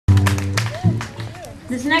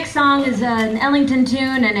This next song is an Ellington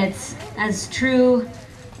tune, and it's as true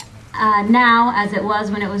now as it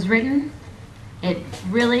was when it was written. It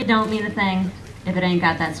really don't mean a thing if it ain't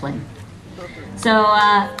got that swing. So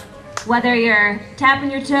whether you're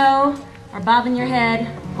tapping your toe or bobbing your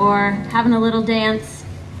head or having a little dance,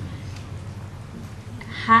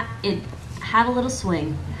 have a little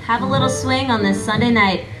swing. Have a little swing on this Sunday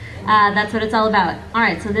night. That's what it's all about. All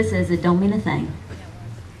right, so this is It Don't Mean a Thing.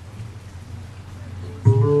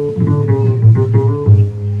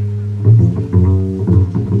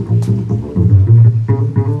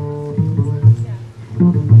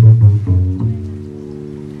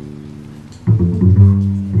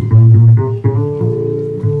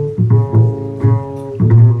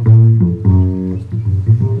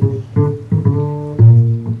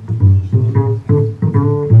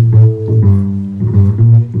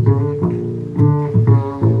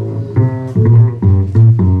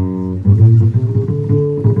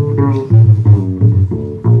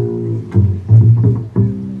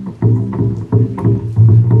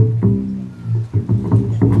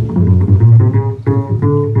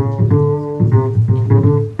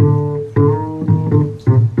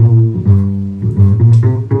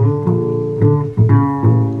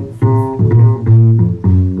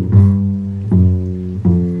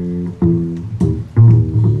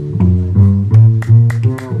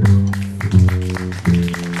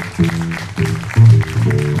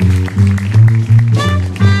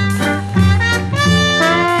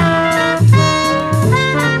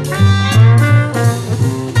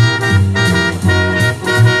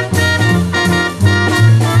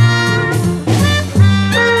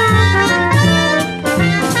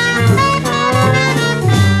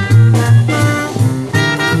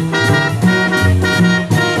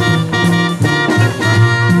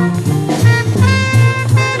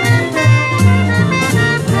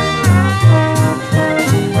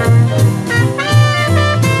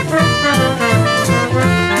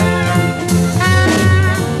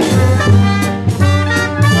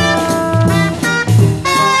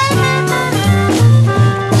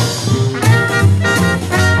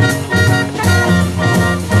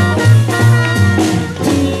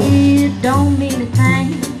 It don't mean a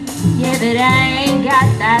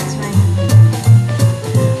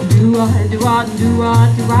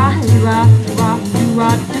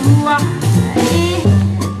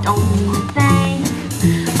thing.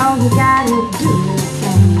 All you gotta do is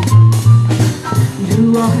say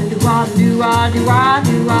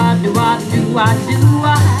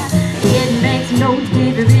It makes no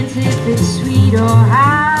difference if it's sweet or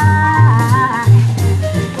high.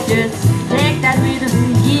 Just take that rhythm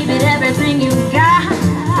and give it everything you got.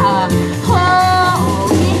 Oh,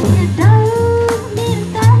 it don't mean a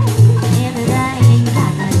thing if it ain't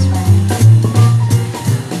got that swing.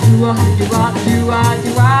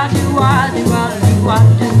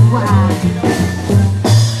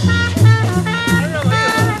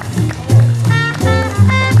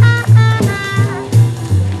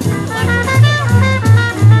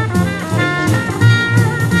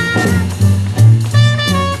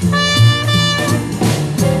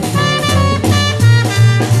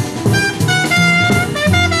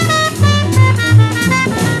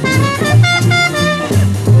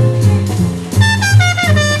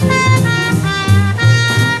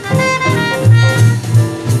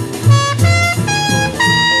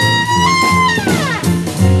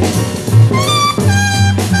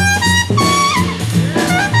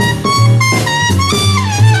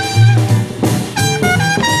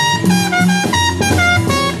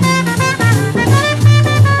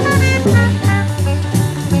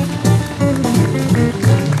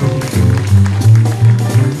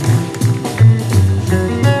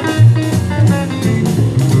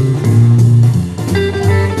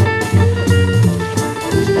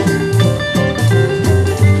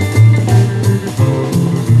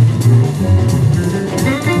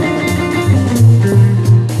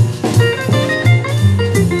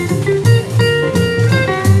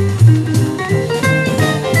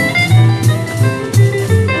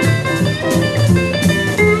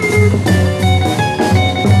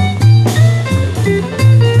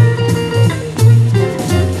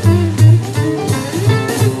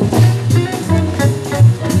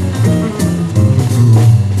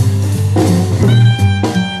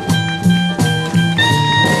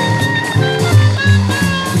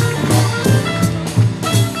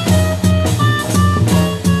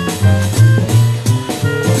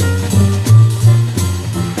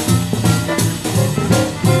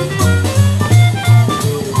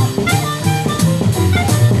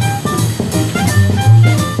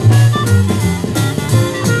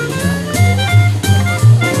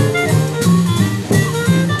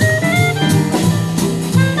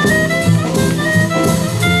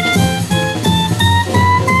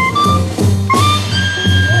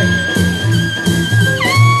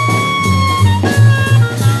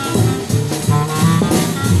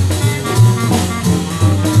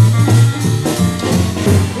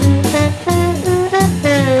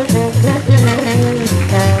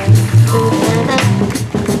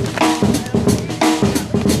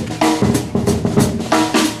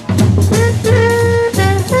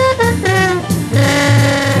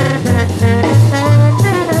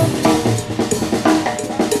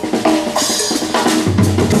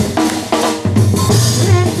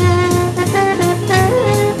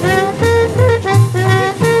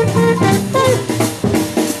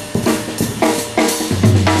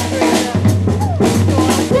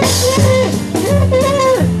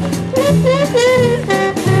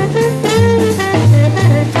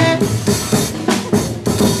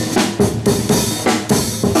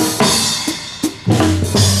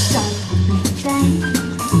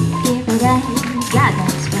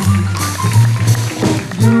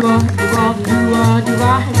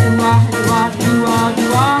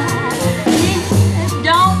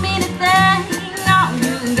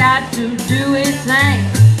 sing.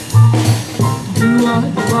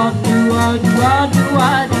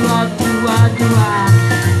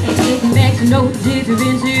 It makes no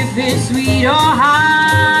difference if it's sweet or high.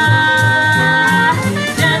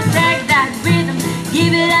 Just take that rhythm,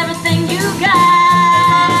 give it everything you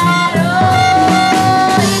got.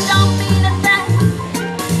 Oh, it don't mean a thing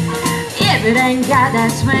if it ain't got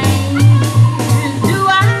that swing.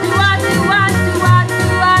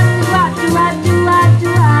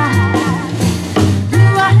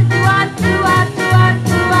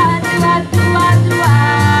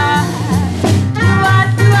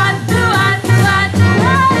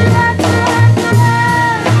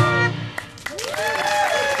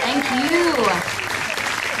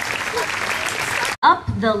 Up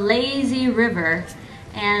the lazy river,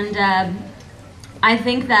 and I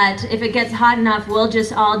think that if it gets hot enough, we'll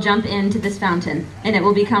just all jump into this fountain and it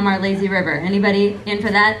will become our lazy river. Anybody in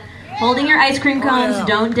for that? Holding your ice cream cones,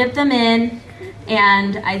 don't dip them in,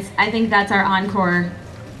 and I think that's our encore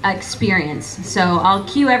experience. So I'll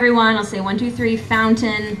cue everyone, I'll say 1, 2, 3,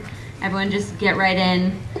 fountain. Everyone just get right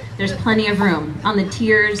in. There's plenty of room. On the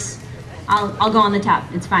tiers, I'll go on the top,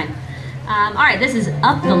 it's fine. All right, this is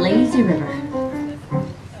Up the Lazy River.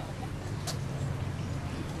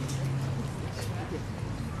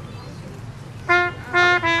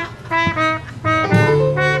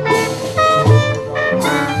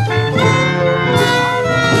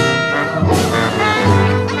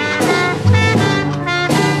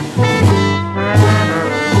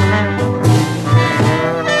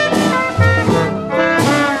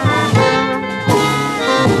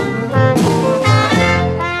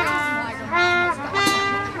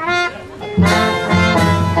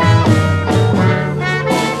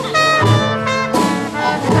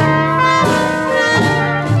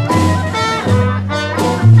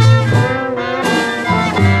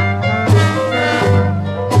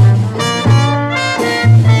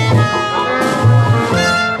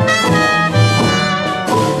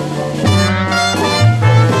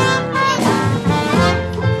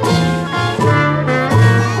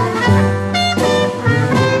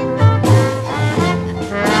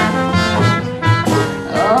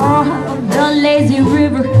 Lazy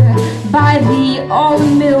river by the old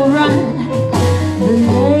mill run. The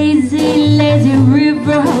lazy, lazy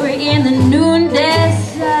river in the noonday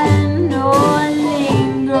sun. Oh,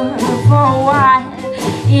 linger for a while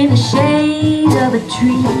in the shade of a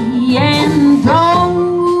tree and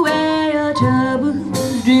throw away your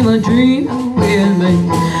troubles. Dream a dream with me.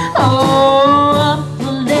 Oh, up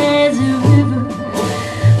the lazy river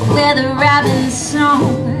where the robin's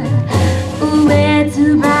song. Where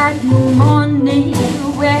to bright morning,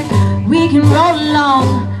 where we can roll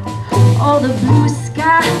along all the blue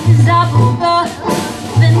skies up above,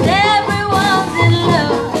 and everyone's in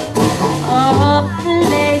love. Up the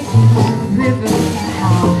lazy river,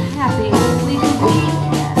 how happy we could be.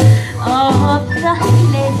 Up the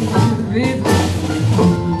lazy river.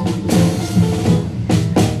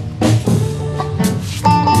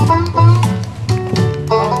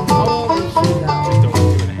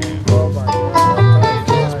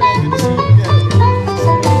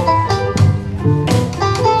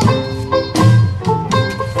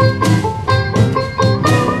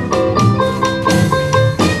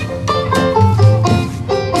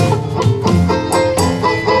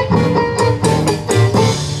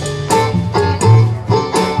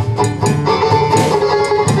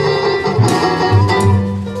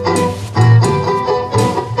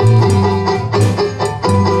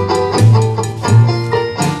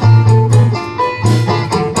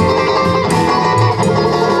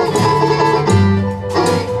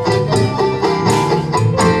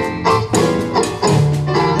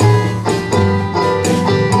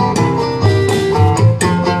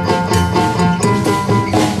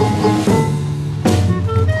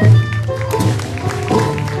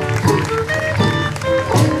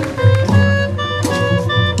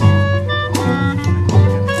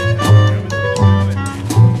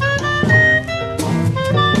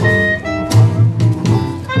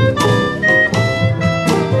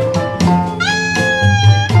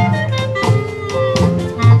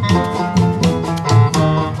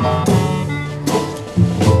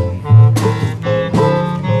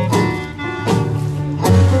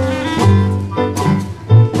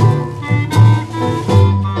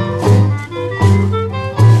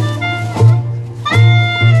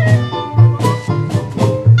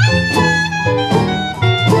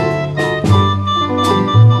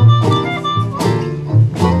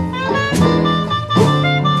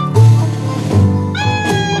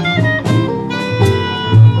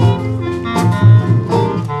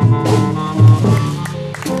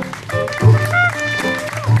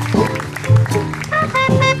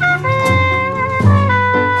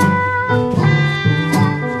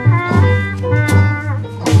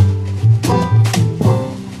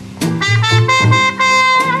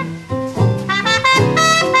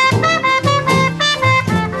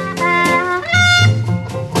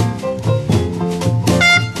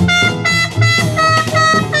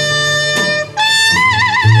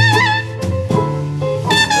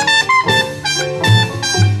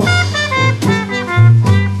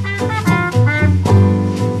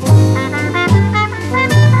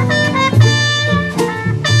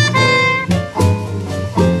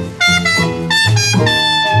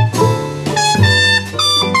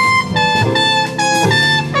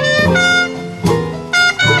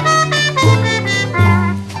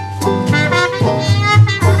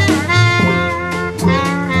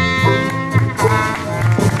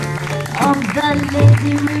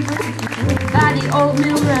 by the old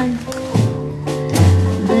mill run.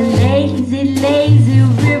 The lazy, lazy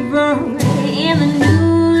river in the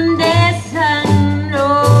noonday sun,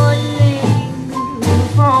 rolling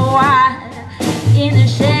for a while in the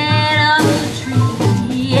shade of a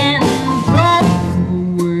tree, and throw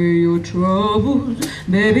away your troubles,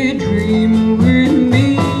 baby, dream with me.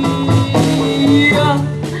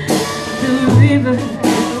 The river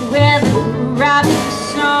where the rabbits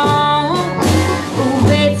song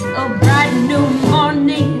awaits a bright new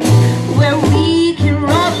morning, where we can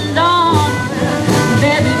roll along,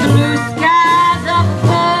 baby, blue skies up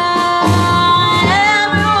above,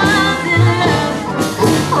 everyone's in love.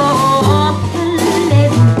 Oh,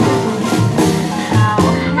 lazy river, how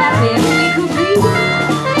happy we could be.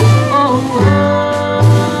 Oh,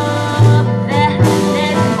 up that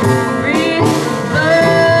lazy river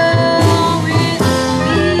with me.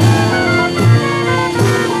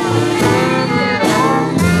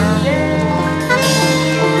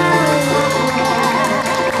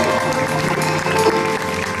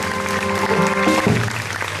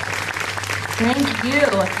 Thank you.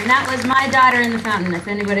 And that was my daughter in the fountain. If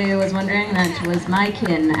anybody was wondering, that was my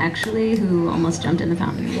kin, actually, who almost jumped in the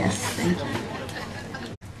fountain. Yes, thank you.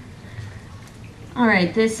 All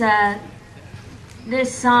right, this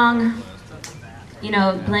song, you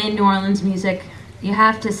know, playing New Orleans music, you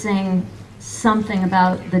have to sing something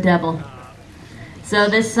about the devil. So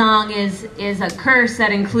this song is a curse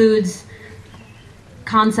that includes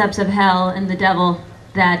concepts of hell and the devil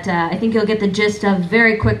that I think you'll get the gist of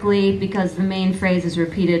very quickly, because the main phrase is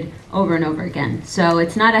repeated over and over again. So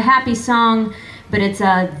it's not a happy song, but it's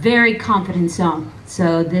a very confident song.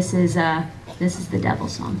 So this is the devil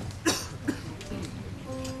song.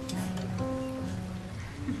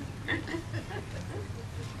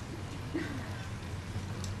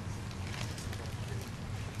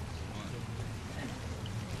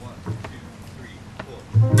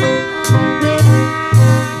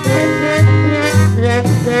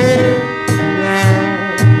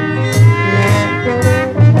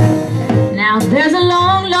 Now there's a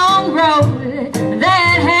long, long road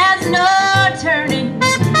that has no turning.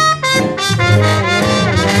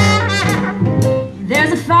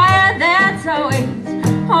 There's a fire that's always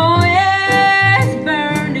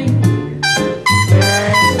burning.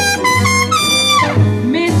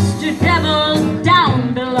 Mr. Devil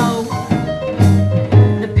down below,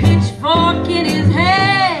 the pitchfork in his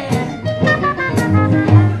hand,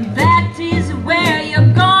 that is where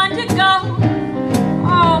you're going to go.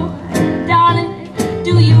 Oh, darling,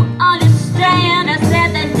 do you understand? I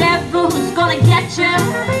said the devil's gonna get you.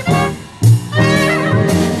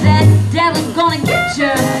 That devil's gonna get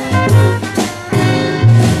you.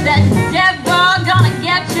 That devil gonna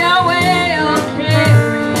get you where you're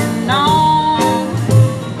carrying on.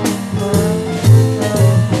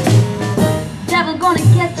 Devil gonna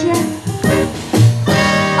get you.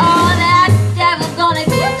 Oh, that devil gonna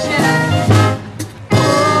get you. Oh,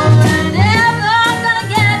 the devil gonna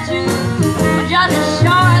get you, just as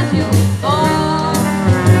sure as you fall.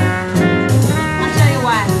 I'll tell you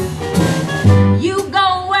why. You go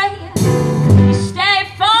away, you stay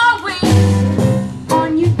for weeks on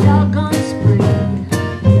your doggone spree.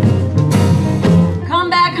 Come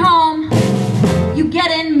back home, you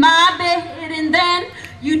get in my bed, and then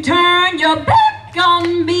you turn your back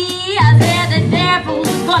on me. I said the devil's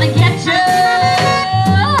gonna get you.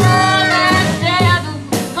 Oh, that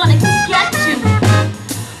devil's gonna get you.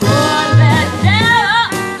 Oh, that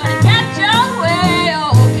devil's gonna get you where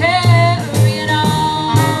you're carrying on.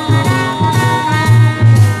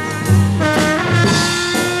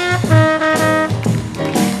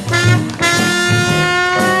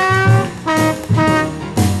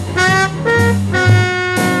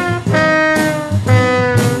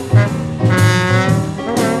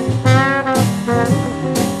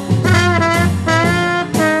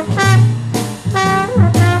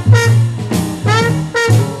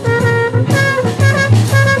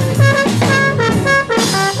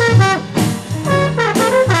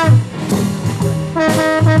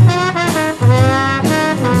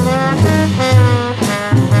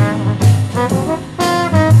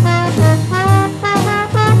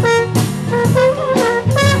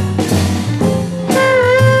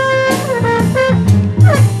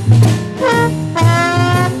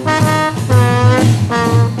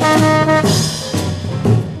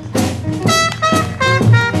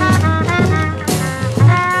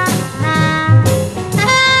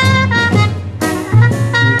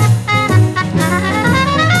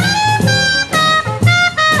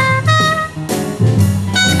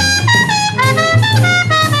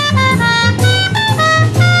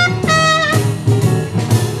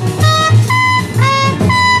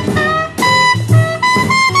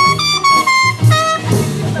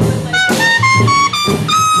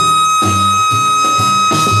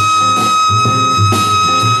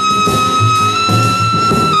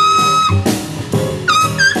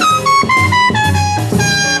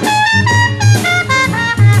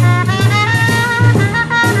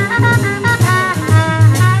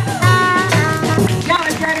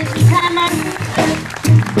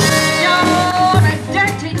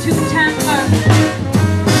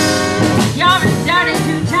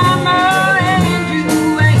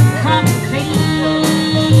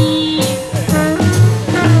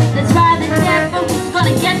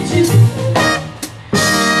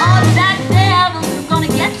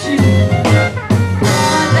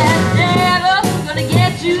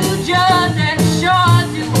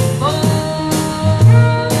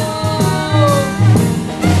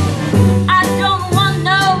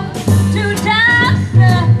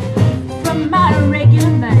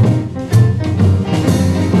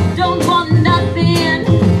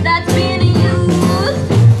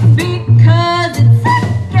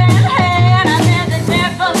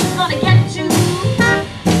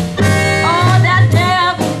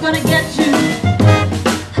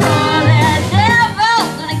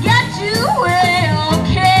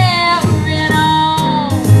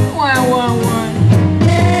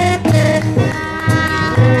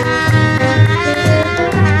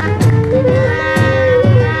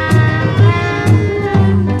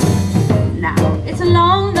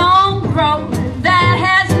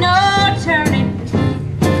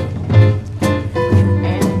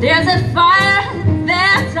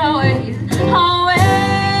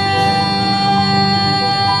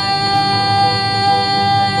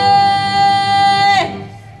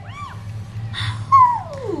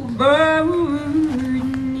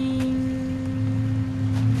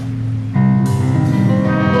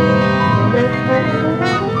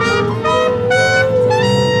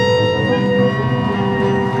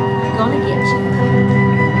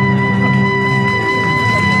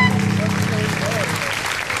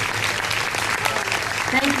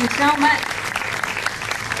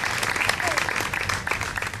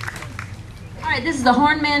 right, this is the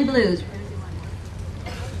Hornman Blues.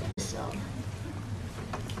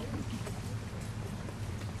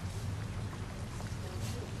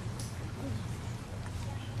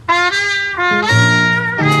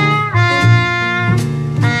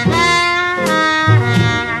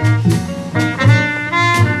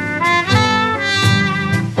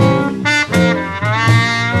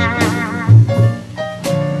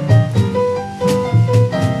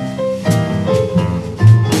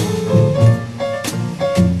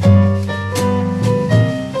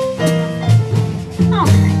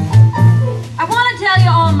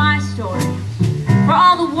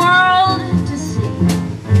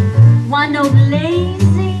 Why, no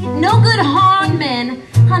lazy, no good hornmen,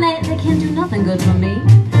 honey, they can't do nothing good for me.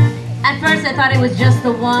 At first I thought it was just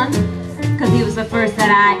the one, 'cause he was the first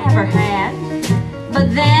that I ever had.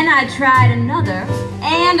 But then I tried another,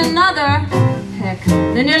 and another. Heck,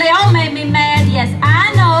 they nearly all made me mad. Yes,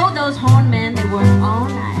 I know those hornmen, they work all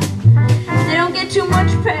night. They don't get too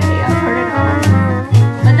much pay, I've heard it all.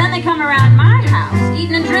 But then they come around my house,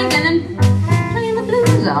 eating and drinking and playing the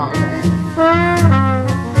blues all day.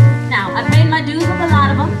 Now, I've paid my dues with a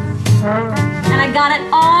lot of them, and I got it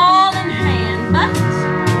all in hand, but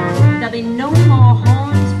there'll be no more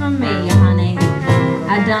horns for me, honey.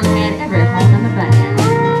 I done had every horn in the band.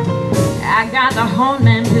 I got the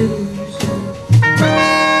hornman blues.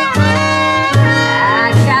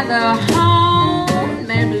 I got the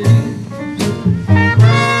hornman blues.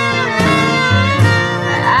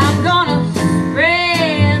 I'm gonna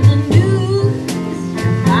spread the news.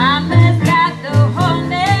 Mama's got the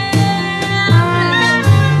hornman.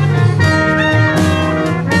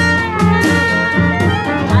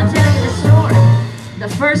 The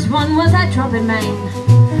first one was that trumpet man.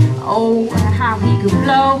 Oh, how he could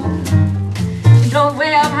blow it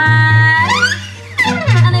way up high,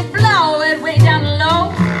 and he'd blow it way down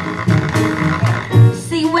low.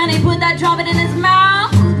 See, when he put that trumpet in his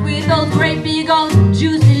mouth with those great big old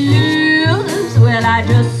juicy lips, well, I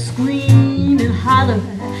just scream and holler,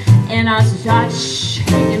 and I start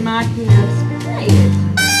shaking my hips. Play it.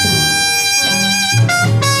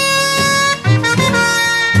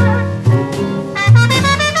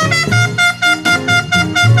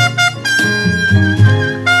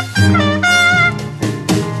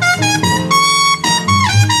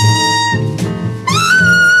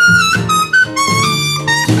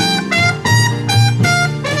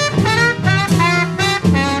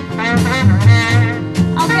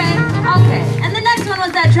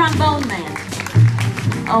 Trombone man.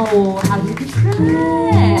 Oh, how you could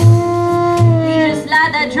cry. He just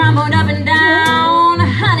slide that trombone up and down.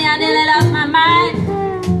 Honey, I nearly lost my mind.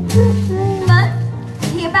 But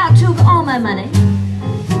he about took all my money,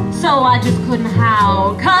 so I just couldn't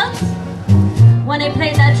howl. 'Cause when he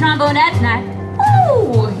played that trombone at night,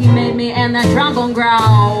 ooh, he made me and that trombone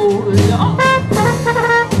growl. Oh.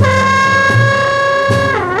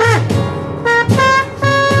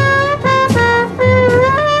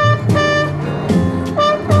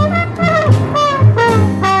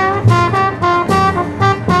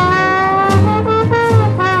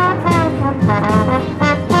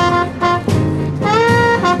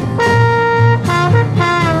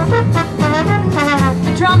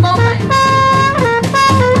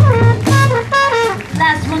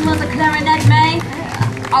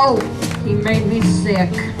 Oh, he made me sick.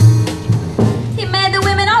 He made the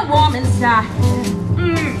women all warm inside.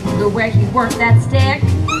 The way he worked that stick.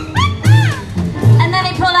 And then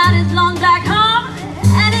he pulled out his long black horn,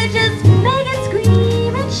 and he just made it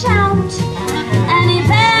scream and shout. And he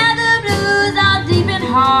played the blues all deep and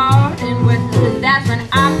hard, and that's when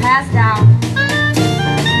I passed out.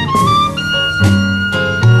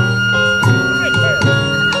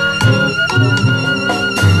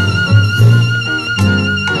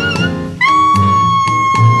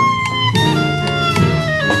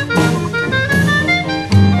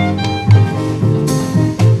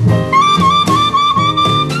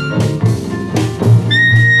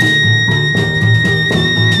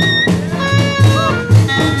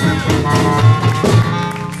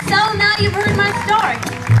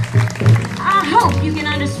 You can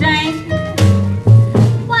understand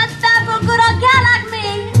what's that for a good old gal like me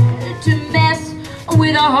to mess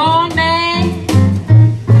with a hornman.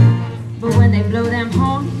 But when they blow them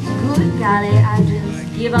horns, good golly, I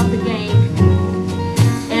just give up the game,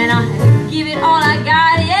 and I give it all I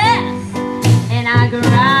got, yes, and I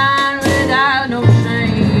grind without no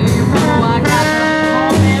shame. Oh, I got the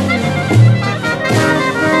hornman blues.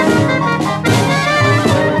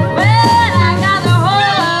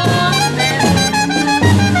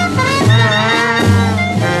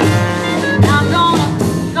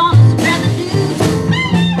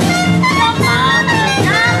 Come on.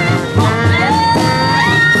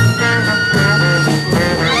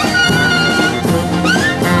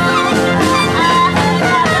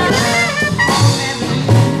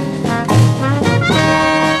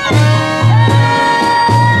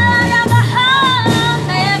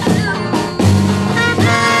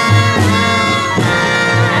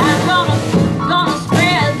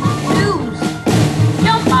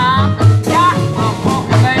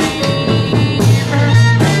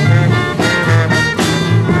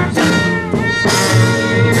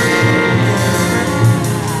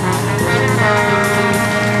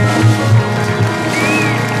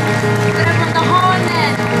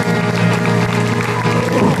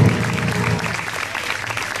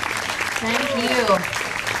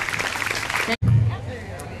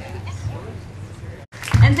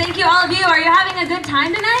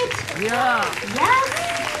 time tonight? Yeah. Yes?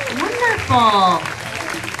 Wonderful.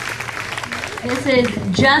 This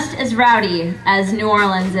is just as rowdy as New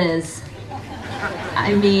Orleans is.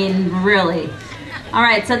 I mean, really. All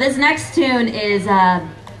right, so this next tune is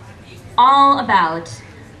all about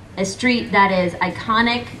a street that is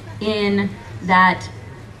iconic in that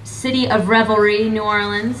city of revelry, New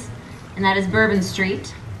Orleans, and that is Bourbon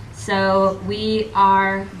Street. So we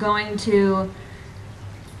are going to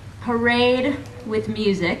parade with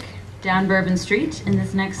music down Bourbon Street in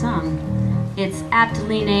this next song. It's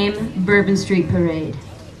aptly named Bourbon Street Parade.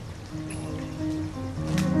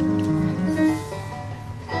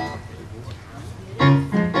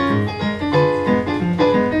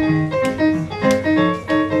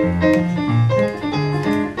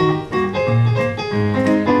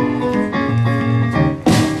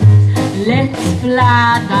 Let's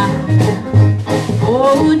fly down,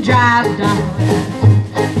 oh, drive down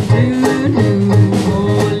to New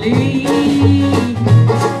Orleans,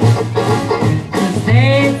 'cause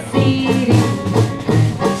that city is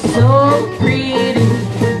so pretty,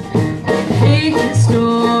 big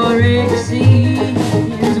historic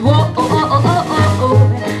scenes. Whoa,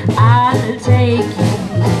 I'll take you,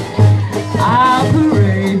 I'll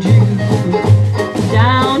parade you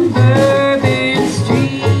down Bourbon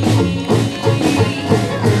Street.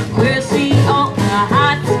 We'll see all the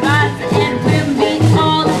hot spots and we'll meet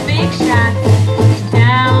all the big shots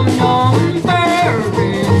down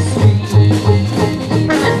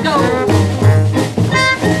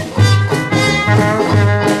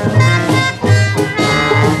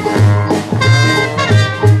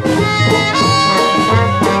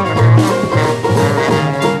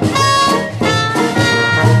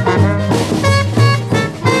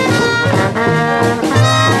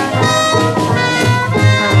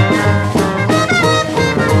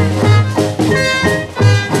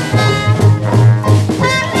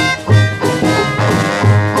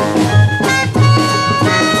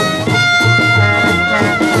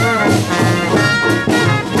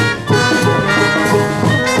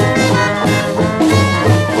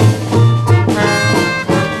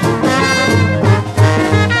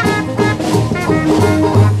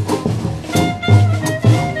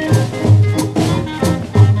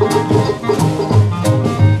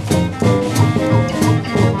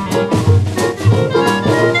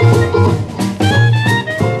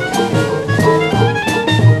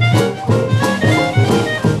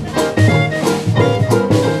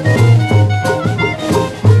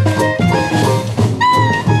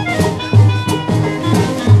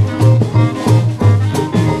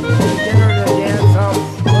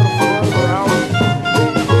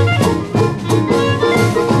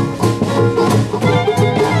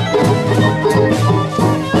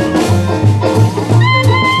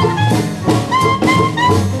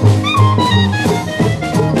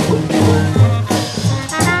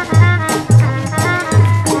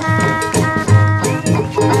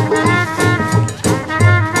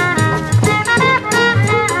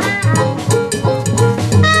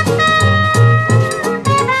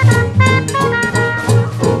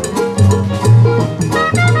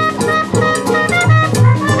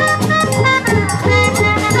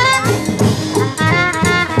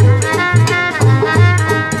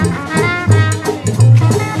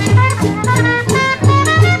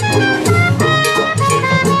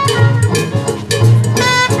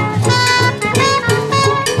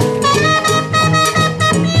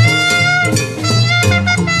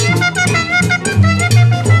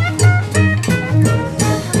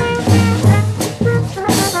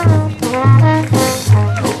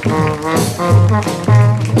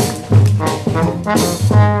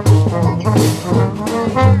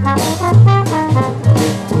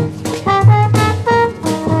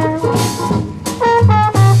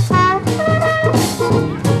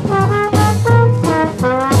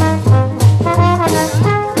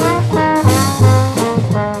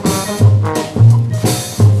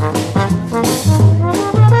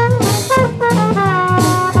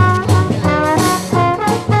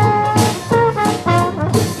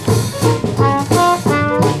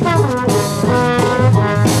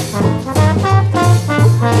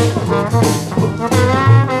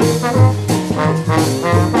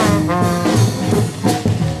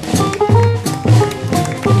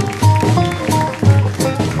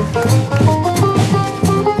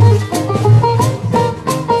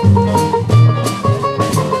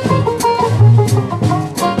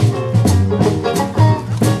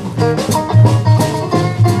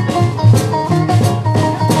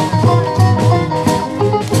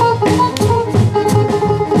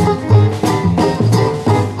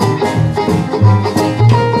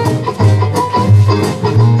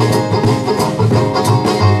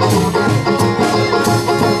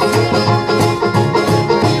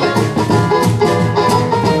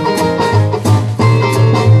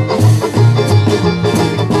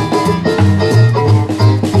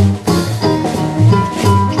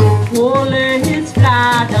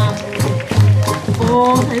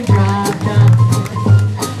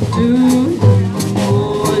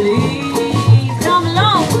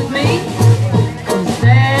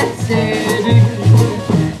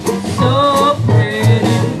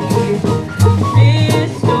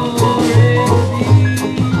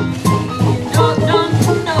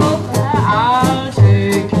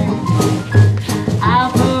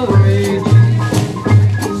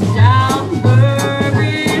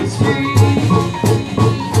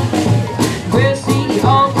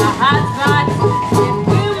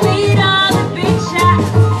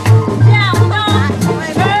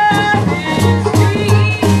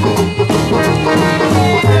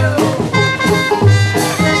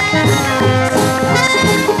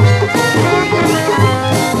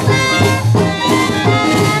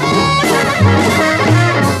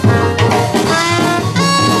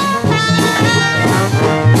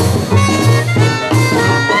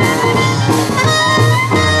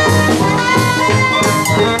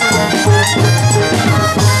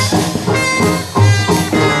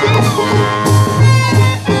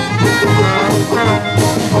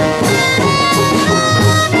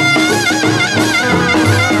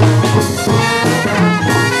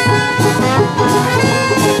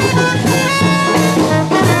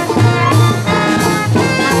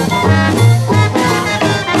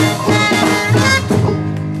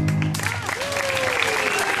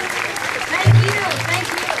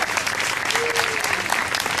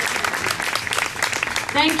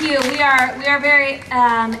we are very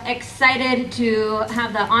excited to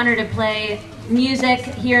have the honor to play music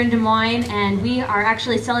here in Des Moines, and we are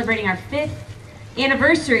actually celebrating our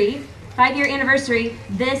 5-year anniversary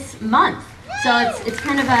this month. So it's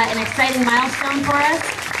kind of an exciting milestone for us.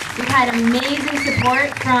 We've had amazing support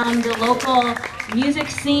from the local music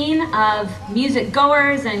scene of music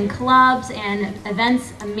goers and clubs and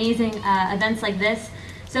events, amazing events like this.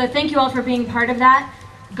 So thank you all for being part of that.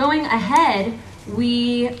 Going ahead,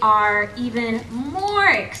 we are even more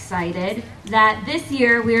excited that this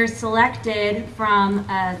year we are selected from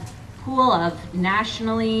a pool of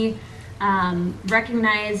nationally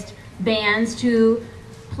recognized bands to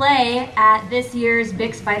play at this year's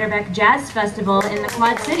Bix-Beiderbecke Jazz Festival in the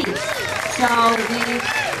Quad Cities. So we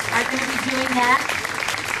are going to be doing that.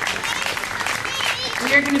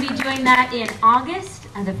 We are going to be doing that in August,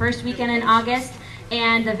 the first weekend in August.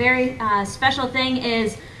 And the very special thing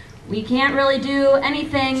is we can't really do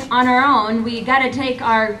anything on our own. We got to take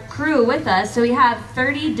our crew with us. So we have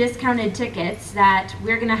 30 discounted tickets that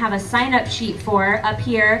we're going to have a sign-up sheet for up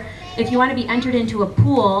here. If you want to be entered into a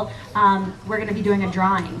pool, we're going to be doing a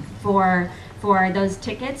drawing for those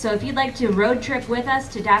tickets. So if you'd like to road trip with us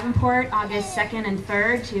to Davenport August 2nd and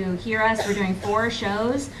 3rd to hear us, we're doing 4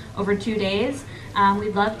 shows over 2 days.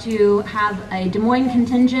 We'd love to have a Des Moines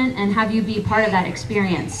contingent and have you be part of that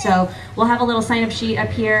experience. So we'll have a little sign-up sheet up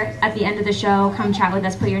here at the end of the show. Come chat with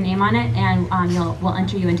us, put your name on it, and we'll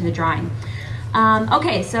enter you into the drawing.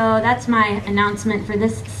 Okay, so that's my announcement for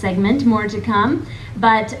this segment. More to come.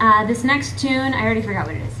 But this next tune, I already forgot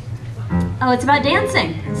what it is. Oh, it's about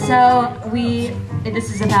dancing. So this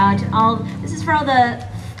is for all the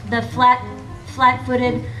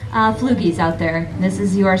flat-footed floogies out there. This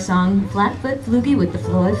is your song, Flatfoot Floogie with the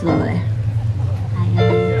Floy Floy.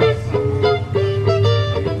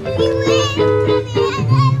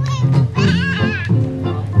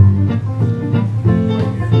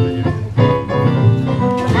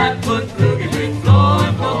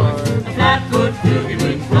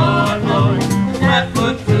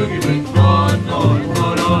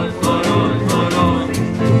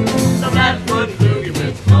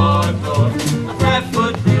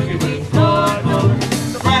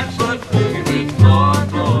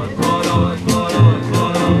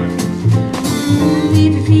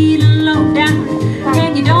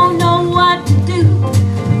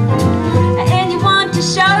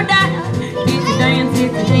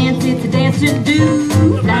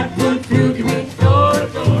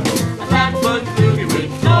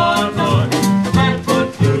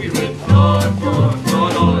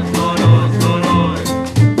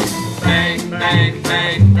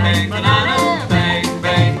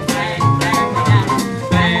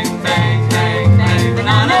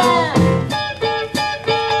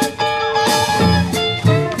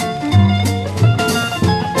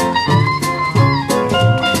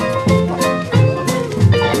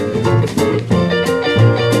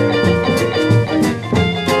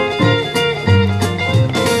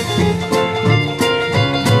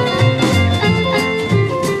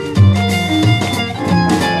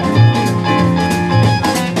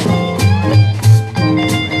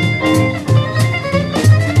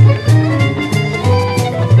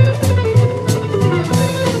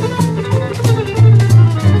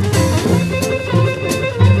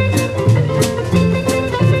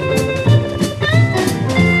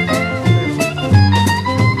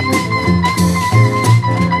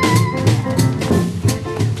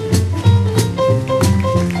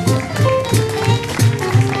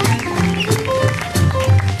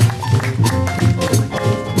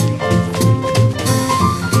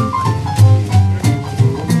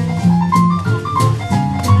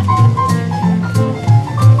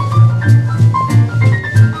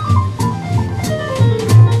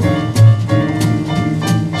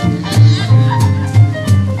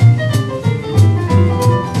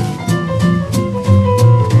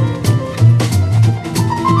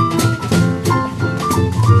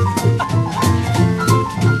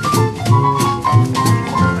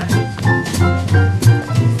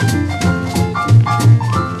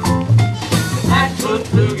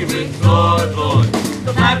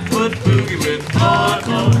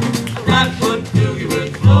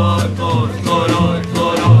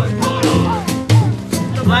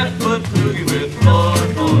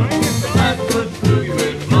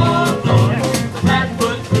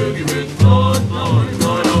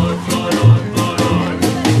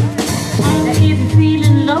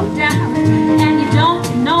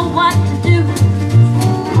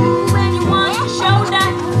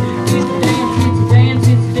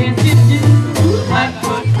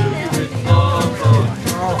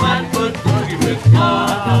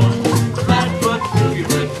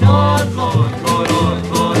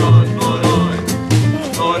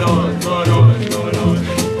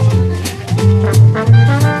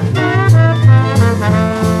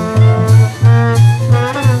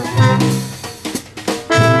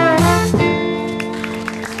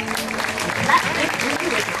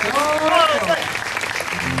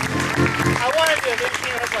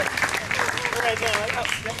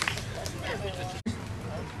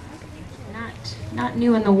 Not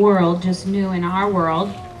new in the world, just new in our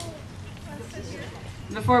world.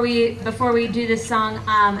 Before we do this song,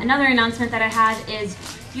 another announcement that I had is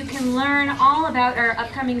you can learn all about our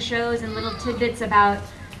upcoming shows and little tidbits about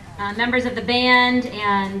members of the band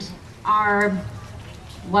and our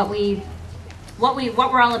what we're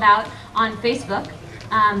all about on Facebook.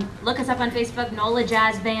 Look us up on Facebook, Nola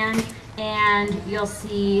Jazz Band, and you'll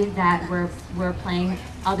see that we're playing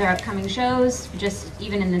other upcoming shows just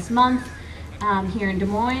even in this month here in Des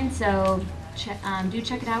Moines. So do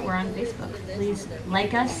check it out. We're on Facebook. Please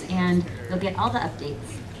like us, and you'll get all the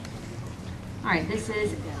updates. All right, we're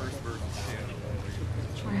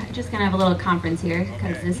just gonna have a little conference here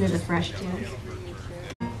because this is a fresh tune.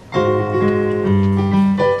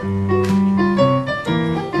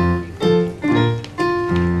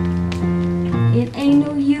 It ain't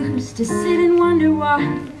no use to sit and wonder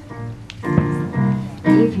why,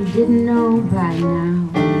 if you didn't know by now.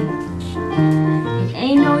 It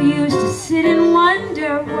ain't no use to sit and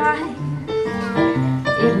wonder why,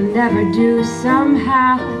 it'll never do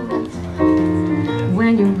somehow.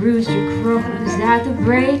 When your rooster crows at the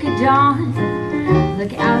break of dawn,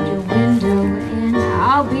 look out your window and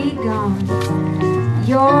I'll be gone.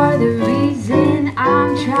 You're the reason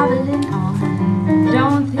I'm traveling on.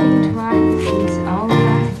 Don't think twice, it's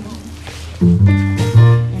alright.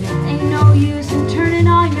 And it ain't no use in turning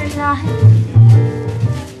on your light,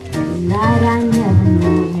 light I never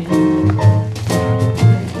knew.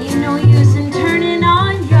 There ain't no use in turning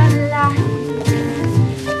on your light.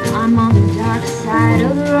 I'm on the dark side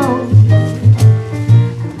of the road. I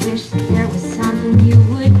wish that there was something you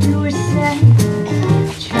would do or say,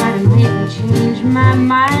 try to make me change my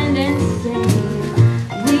mind and say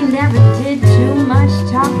we never did too much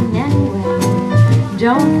talking anyway.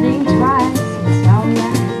 Don't think twice, it's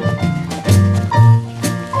alright.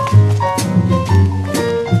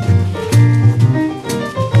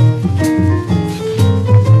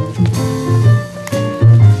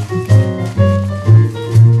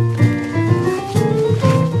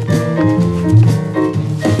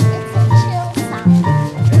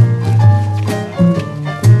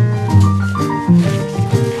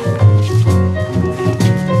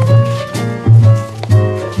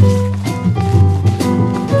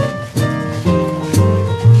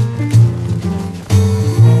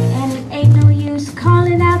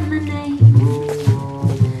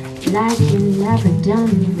 Like you've never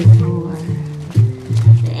done before.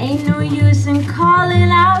 There ain't no use in calling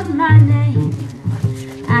out my name.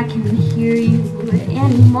 I can't hear you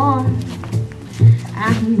anymore.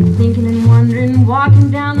 I'm thinking and wondering, walking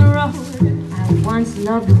down the road. I once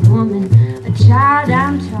loved a woman, a child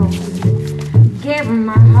I'm told. Gave her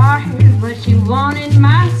my heart, but she wanted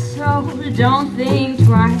my soul. Don't think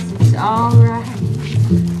twice, it's alright.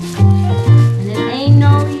 And it ain't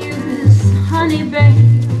no use, honey babe,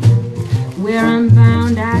 where I'm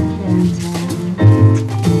bound I can't tell.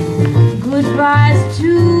 Goodbye's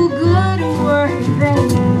too good a word,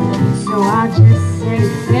 babe, so I'll just say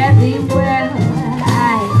fare thee well. I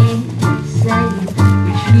ain't saying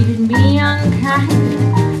you treated me unkind,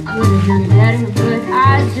 could have done better, but I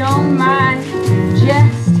don't mind.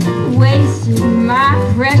 Just wasting my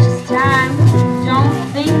precious time. Don't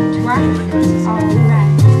think twice, it's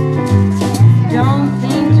alright. Don't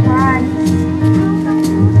think twice,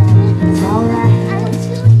 it's alright.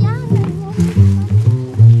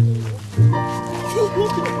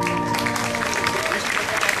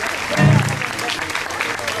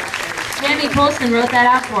 Jamie Polson wrote that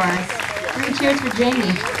out for us. 3 cheers for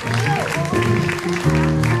Jamie.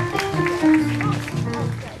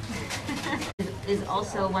 Is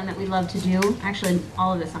also one that we love to do. Actually,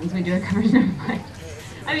 all of the songs we do are covers of, but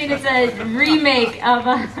I mean, it's a remake of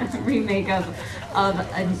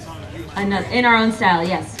another in our own style.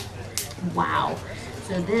 Yes. Wow.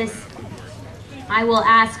 So this, I will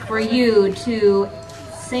ask for you to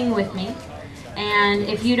sing with me, and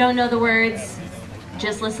if you don't know the words,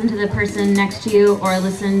 just listen to the person next to you or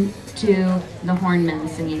listen to the hornmen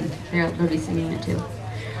singing. They'll be singing it too.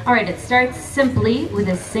 All right, it starts simply with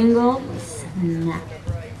a single snap.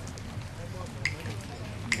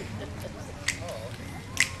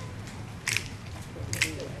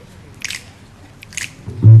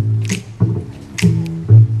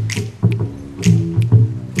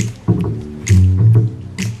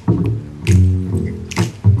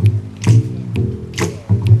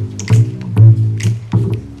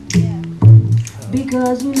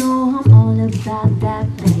 Because you know I'm all about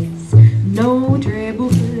that bass. No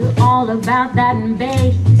treble, all about that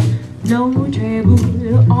bass. No treble,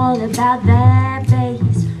 all about that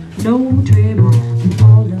bass. No treble,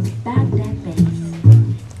 all about that bass.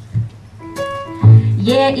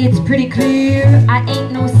 Yeah, it's pretty clear I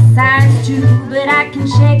ain't no size 2, but I can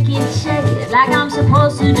shake it like I'm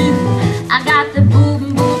supposed to do. I got the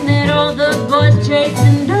boom that all the boys chase,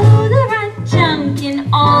 and all the right junk in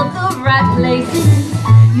all the right places.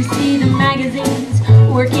 You see the magazines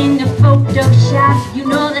working the Photoshop. You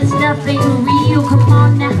know that stuff ain't real. Come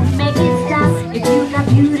on now, make it stop. If you got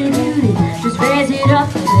beauty, just raise it up.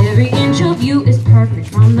 Every inch of you is perfect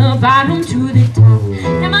from the bottom to the top.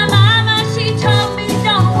 Now my mama, she told me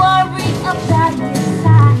don't worry about your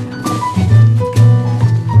size,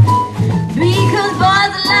 because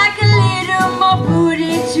boys like a little more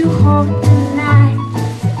booty to hold tonight.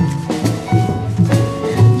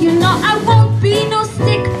 You know I won't be no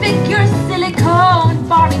stick figure, silicone,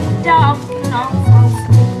 Barbie doll, no.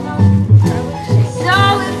 So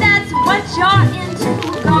if that's what you're into,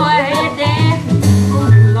 go ahead and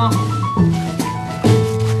move along.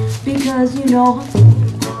 Because you know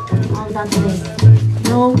all about the bass.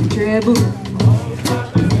 No treble,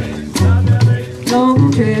 no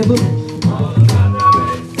treble,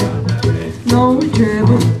 no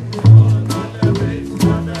treble.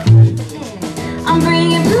 I'm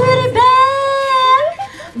bringing booty back.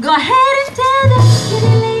 Go ahead and tell the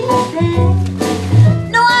pretty ladies that.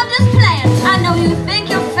 No, I'm just playing. I know you think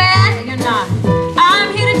you're fat, you're not. I'm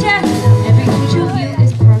here to tell you every inch of you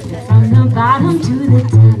is perfect from the bottom to the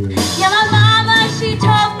top. Yeah, my mama, she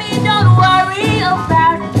told me don't worry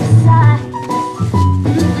about the size.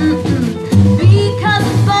 Because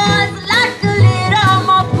boys like a little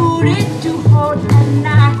more booty to hold at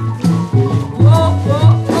night. Whoa, whoa,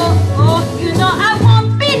 whoa, whoa. You know I won't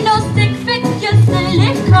be no stick figure,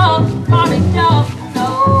 silicone, Barbie doll, no,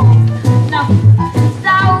 no.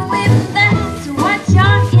 So if that's what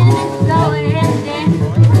you're into, go ahead and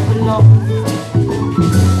move along.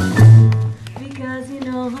 Because you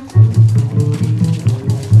know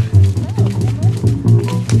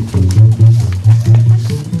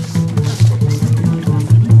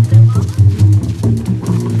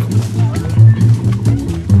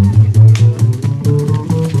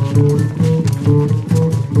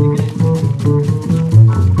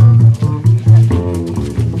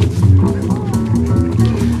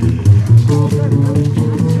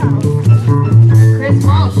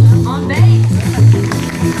on bass.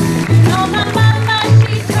 You know my mama,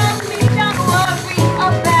 she told me don't worry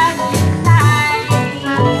about your size.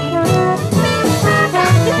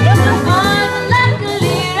 The boys like a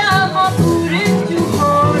little more booty to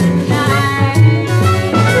hold tonight.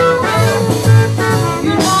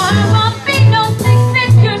 You know I won't be no stick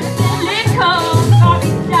figure, silicone,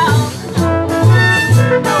 Barbie doll.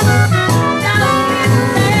 So if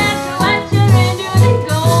that's what you're into, then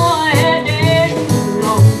go ahead and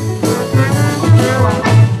roll.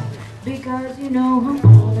 Because you know I'm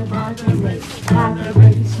all about the bass, about the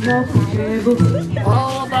bass, no treble.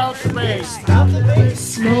 All about the bass, stop the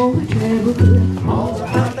bass. No treble. All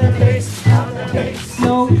about the bass, stop the bass.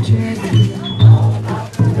 No treble. All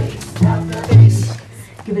about the bass, stop the bass.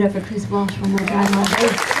 Give it up for Chris Walsh one more time on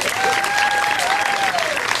bass.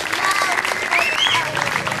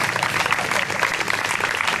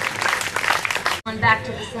 Going back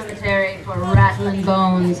to the cemetery for Rattling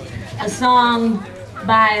Bones, a song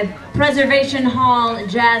by Preservation Hall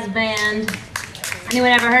Jazz Band.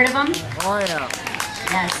 Anyone ever heard of them? Oh yeah.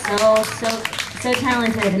 Yeah, so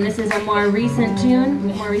talented. And this is a more recent tune,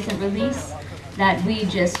 more recent release that we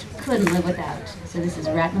just couldn't live without. So this is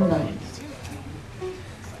Rattling Bones.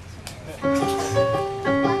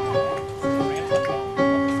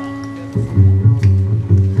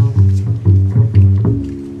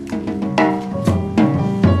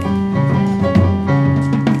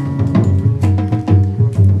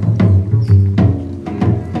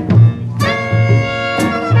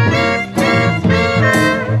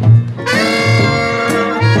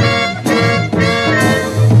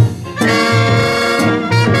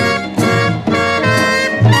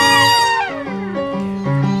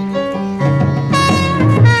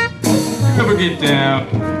 Get down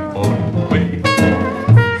all the way.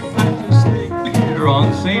 Here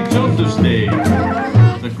on St. Joseph's Day,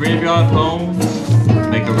 the graveyard bones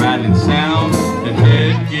make a rattling sound. The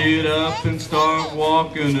dead get up and start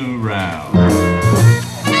walking around.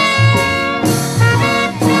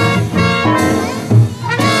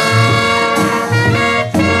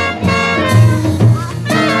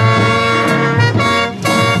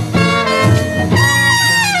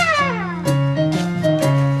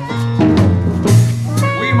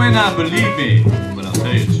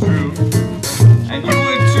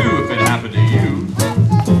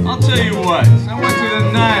 tell you what, I went to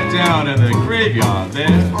the night down at the graveyard there,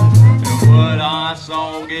 and what I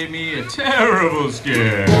saw gave me a terrible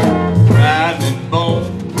scare. Rattling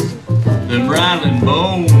bones, them rattling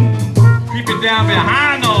bones, creeping down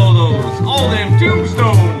behind all them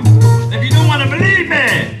tombstones. If you don't want to believe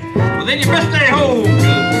me, well then you best stay home,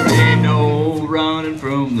 'cause there ain't no running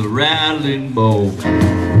from the rattling bones.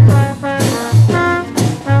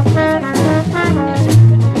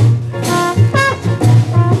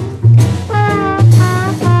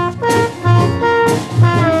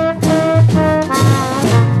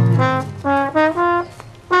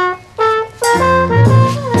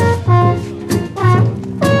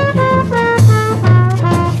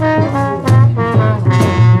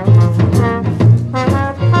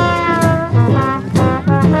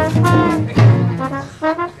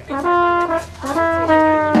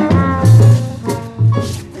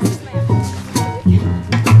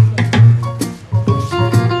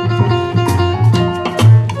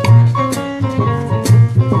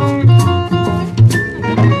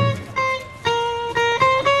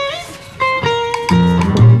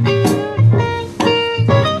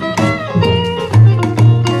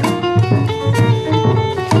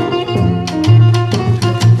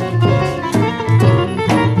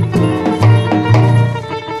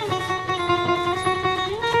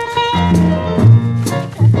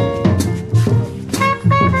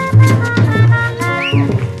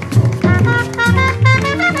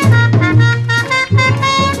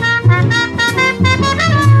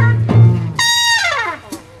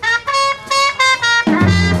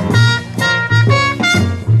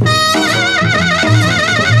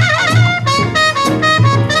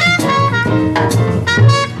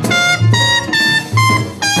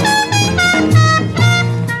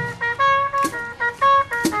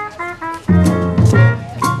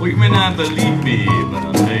 Well, you may not believe me, but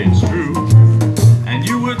I'll say it's true. And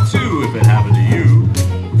you would too if it happened to you.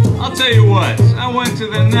 I'll tell you what, I went to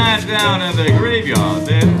the night down at the graveyard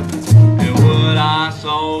there, and what I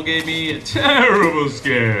saw gave me a terrible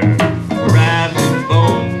scare. Rattling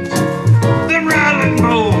bones, them rattling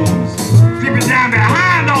bones, creeping down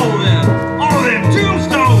behind all them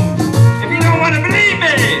tombstones. If you don't want to believe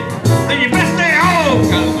me, then you best stay home,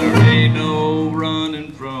 'cause there ain't no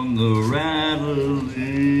running from the rattling.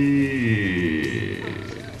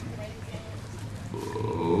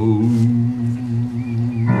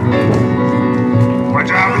 Watch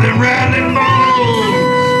out for them rattling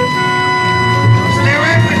bones! Stay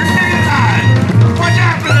away from the green line! Watch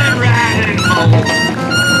out for them rattling bones!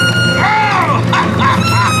 Oh! Ha ha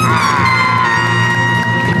ha ha!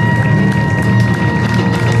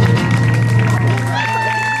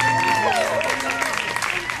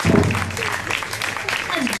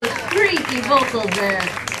 Creepy vocals there.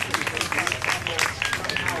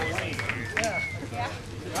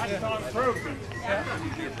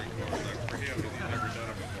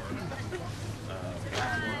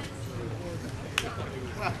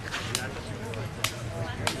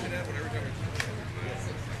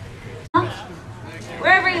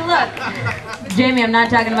 Wherever you look. Jamie, I'm not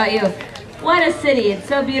talking about you. What a city. It's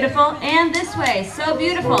so beautiful. And this way, so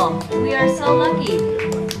beautiful. We are so lucky.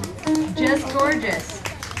 Just gorgeous.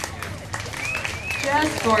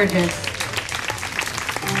 Just gorgeous.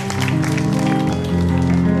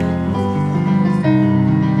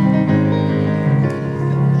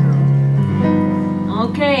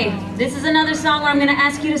 Okay, this is another song where I'm going to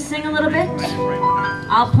ask you to sing a little bit.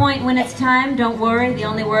 I'll point when it's time, don't worry, the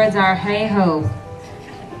only words are hey ho.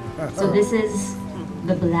 So this is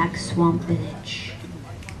the Black Swamp Village.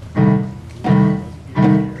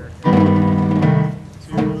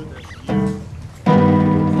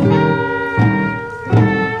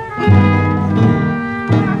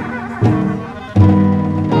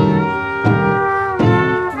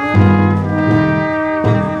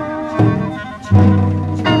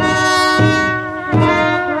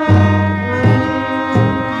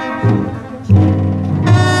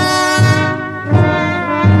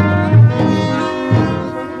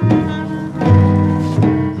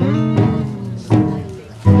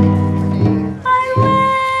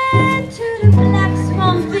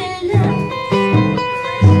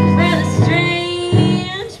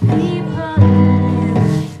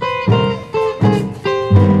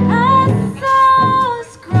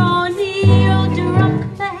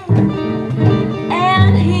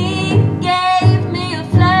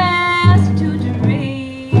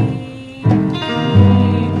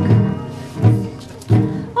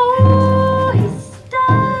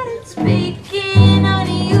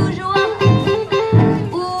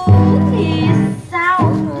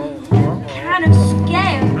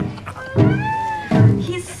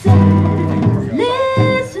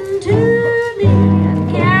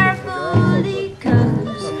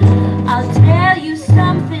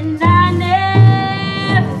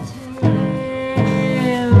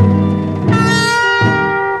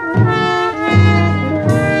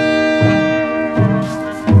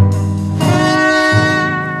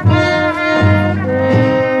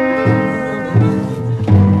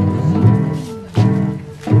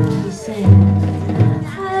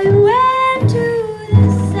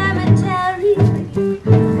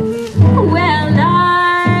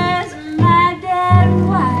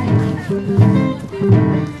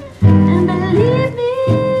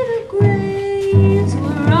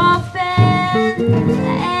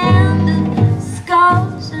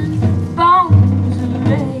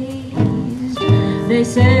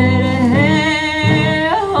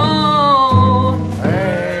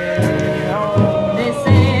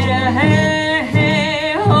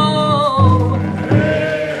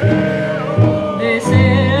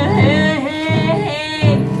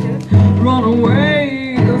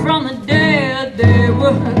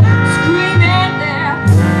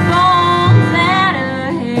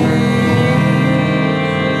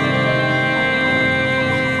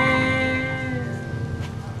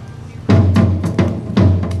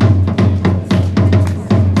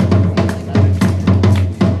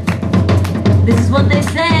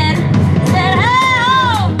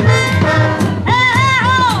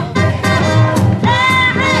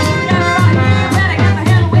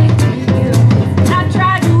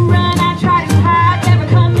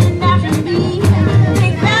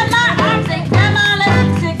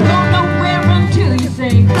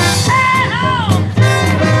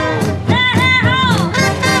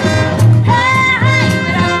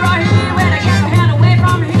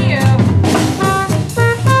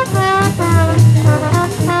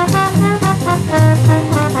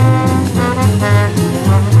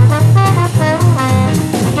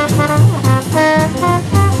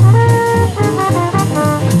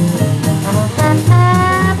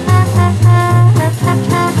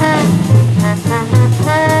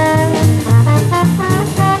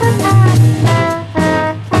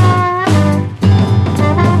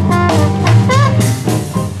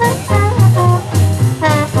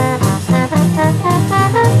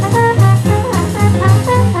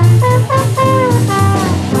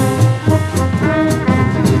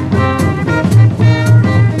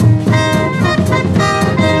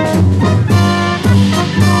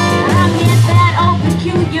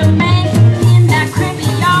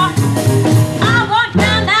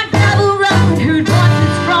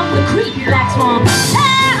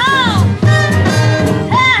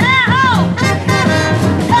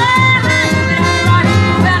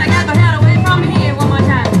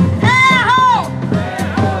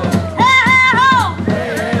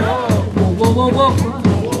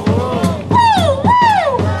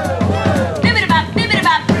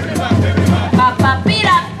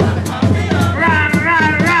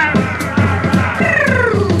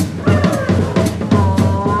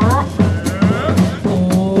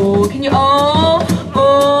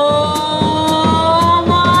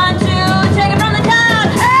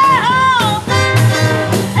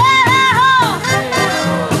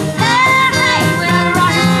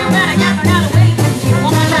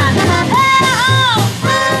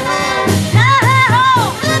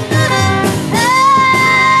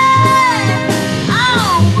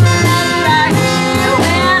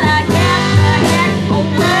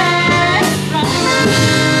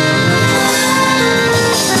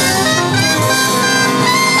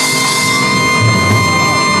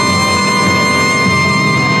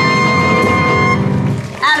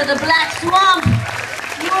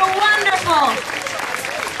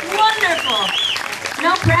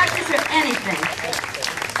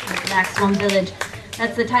 Swamp Village.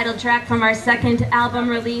 That's the title track from our second album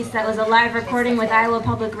release. That was a live recording with Iowa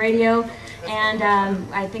Public Radio. And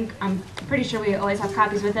I'm pretty sure we always have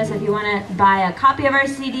copies with us. If you want to buy a copy of our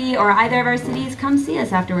CD or either of our CDs, come see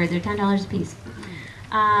us afterwards. They're $10 a piece.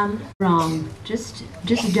 Wrong. Just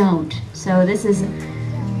don't. So this is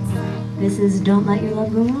Don't Let Your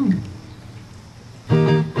Love Go Wrong.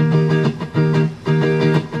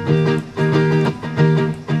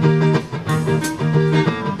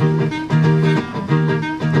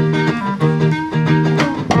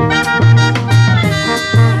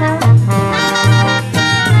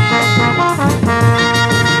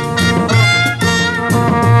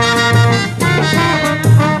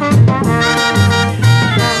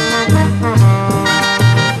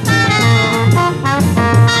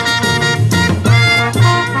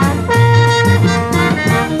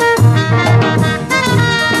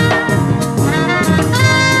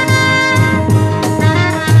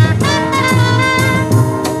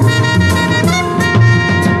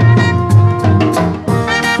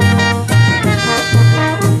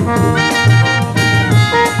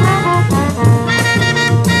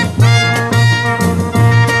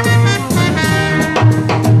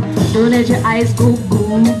 Don't let your eyes go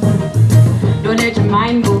boom. Don't let your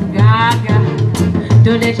mind go gaga.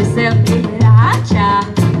 Don't let yourself get hacha.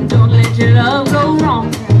 Don't let your love go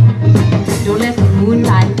wrong. Don't let the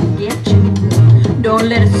moonlight get you. Don't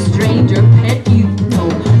let a stranger pet you. No,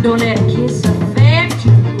 don't let a kiss affect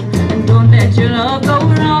you. And don't let your love go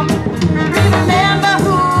wrong. Remember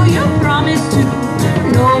who you promised to,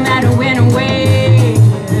 no matter when or where.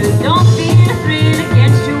 Don't feel a thrill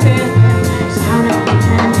against your will. Just count up the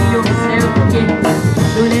time to yourself again.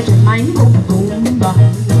 Don't let your mind go boom, ba.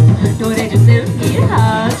 Don't let yourself get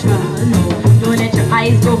hot, no. Don't let your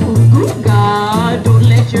eyes go goo ga. Don't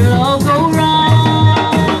let your love go wrong.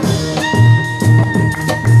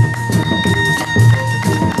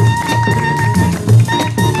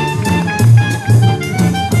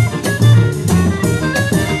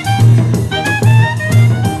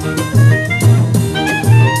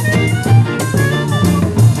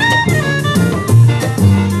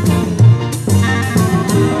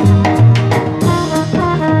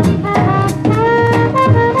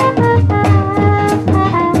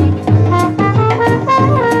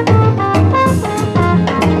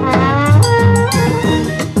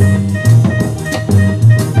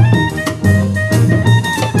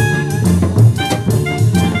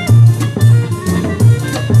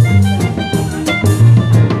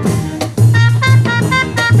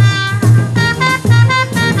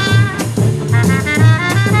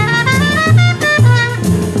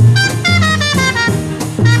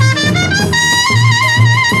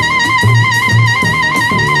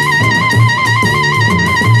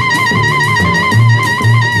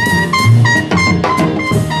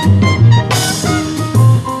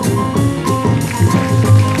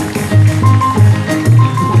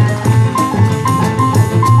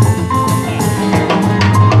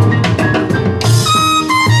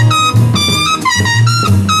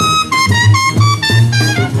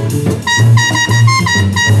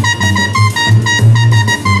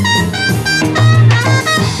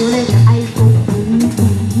 Don't let your eyes go boom,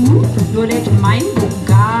 boom. Don't let your mind go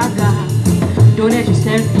gaga. Don't let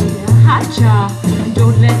yourself be a hacha.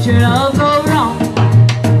 Don't let your love go wrong.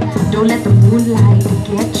 Don't let the moonlight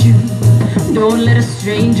get you. Don't let a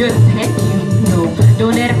stranger pet you. No,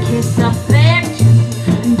 don't let a kiss affect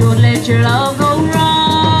you. Don't let your love go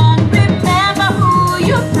wrong. Remember who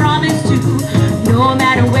you promised to, no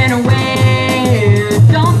matter when or where.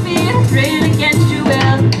 Don't be a thrill against your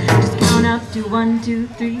will. Just count up to 1, 2,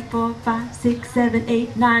 3, 4, 5, 6, 7,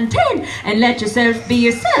 8, 9, 10, and let yourself be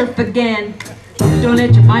yourself again. Don't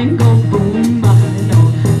let your mind go boom, no.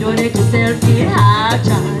 Don't let yourself get hot,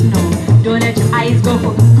 no. Don't let your eyes go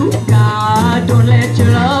goo ga. Don't let your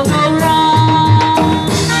love go wrong.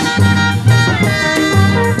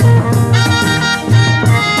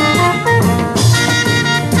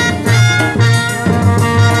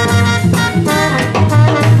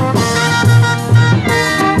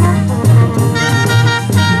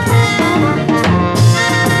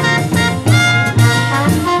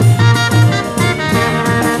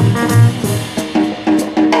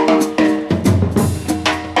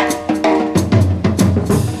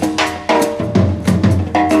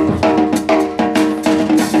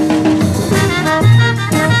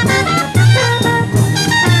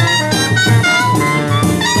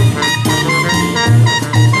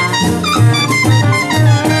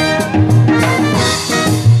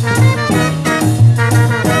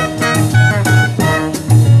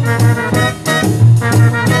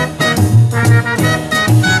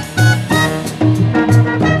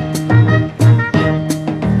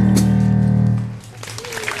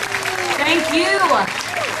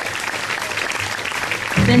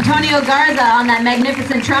 Antonio Garza on that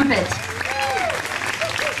magnificent trumpet.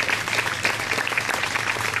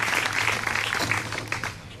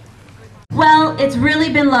 Well, it's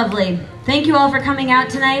really been lovely. Thank you all for coming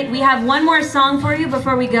out tonight. We have one more song for you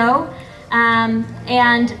before we go,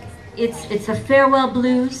 and it's a farewell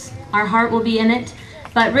blues. Our heart will be in it.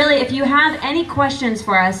 But really, if you have any questions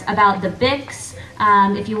for us about the Bix,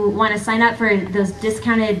 if you want to sign up for those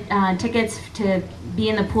discounted tickets to be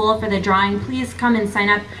in the pool for the drawing, please come and sign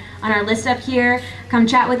up on our list up here. Come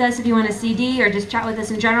chat with us if you want a CD or just chat with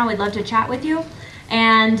us in general. We'd love to chat with you.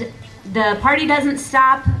 And the party doesn't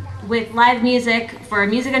stop with live music for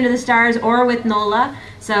Music Under the Stars or with Nola.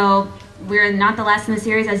 So we're not the last in the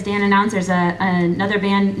series. As Dan announced, there's another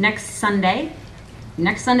band next Sunday.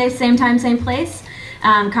 Next Sunday, same time, same place.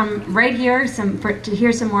 Come right here to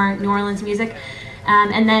hear some more New Orleans music.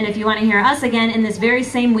 And then if you want to hear us again in this very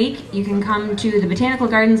same week, you can come to the Botanical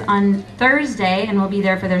Gardens on Thursday, and we'll be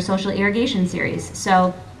there for their social irrigation series.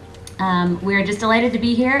 So we're just delighted to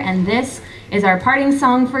be here, and this is our parting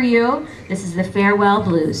song for you. This is the Farewell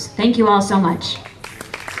Blues. Thank you all so much.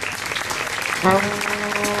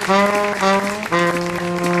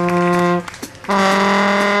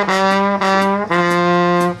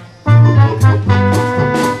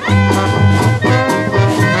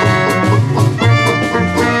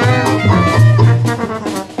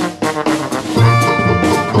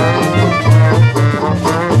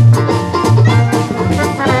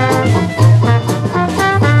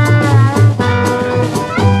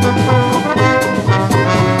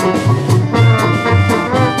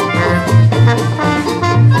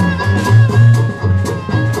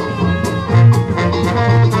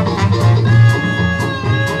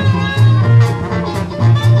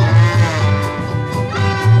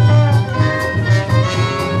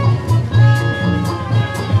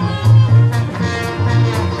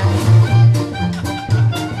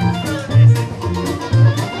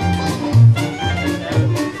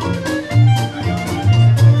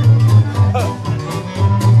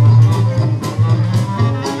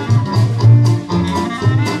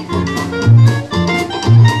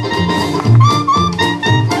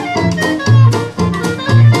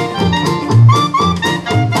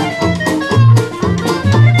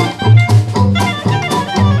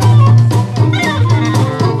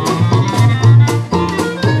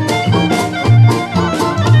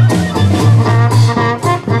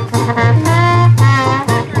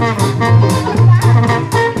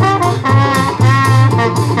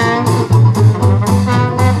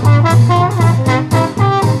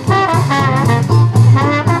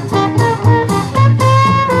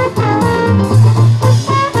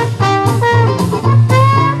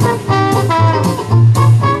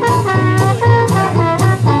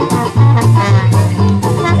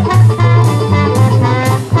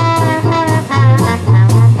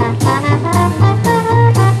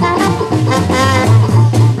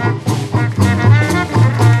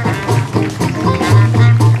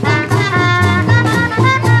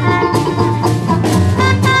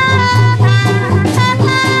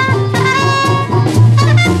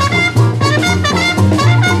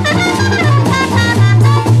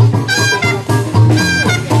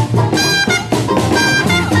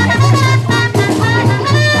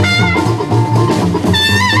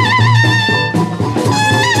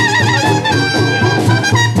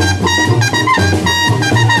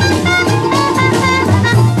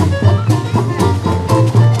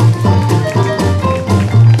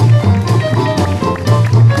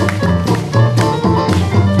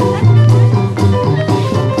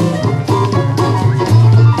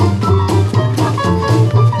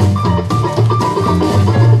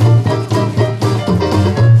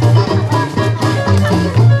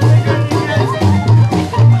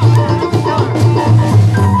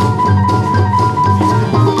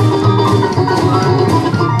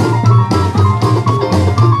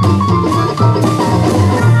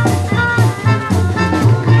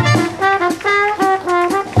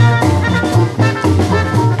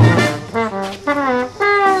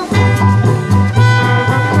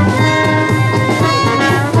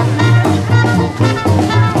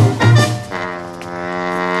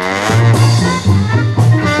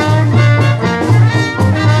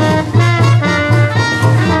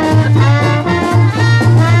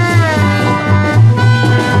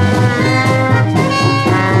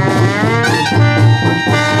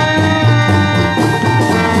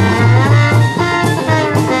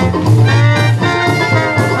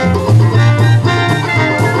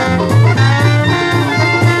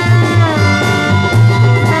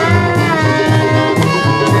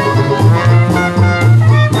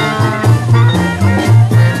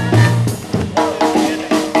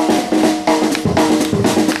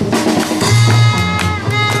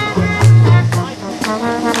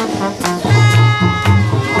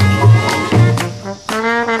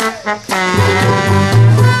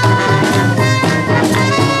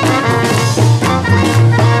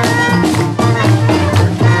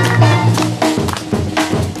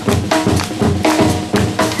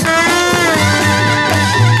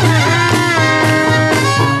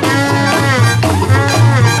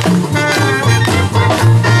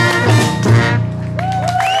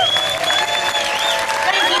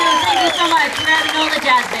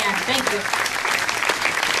 jazz band. Thank you.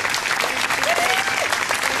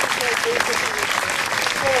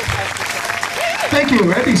 Thank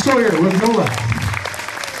you, Andy Sawyer with Nola.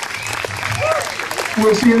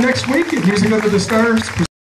 We'll see you next week at Music Under the Stars.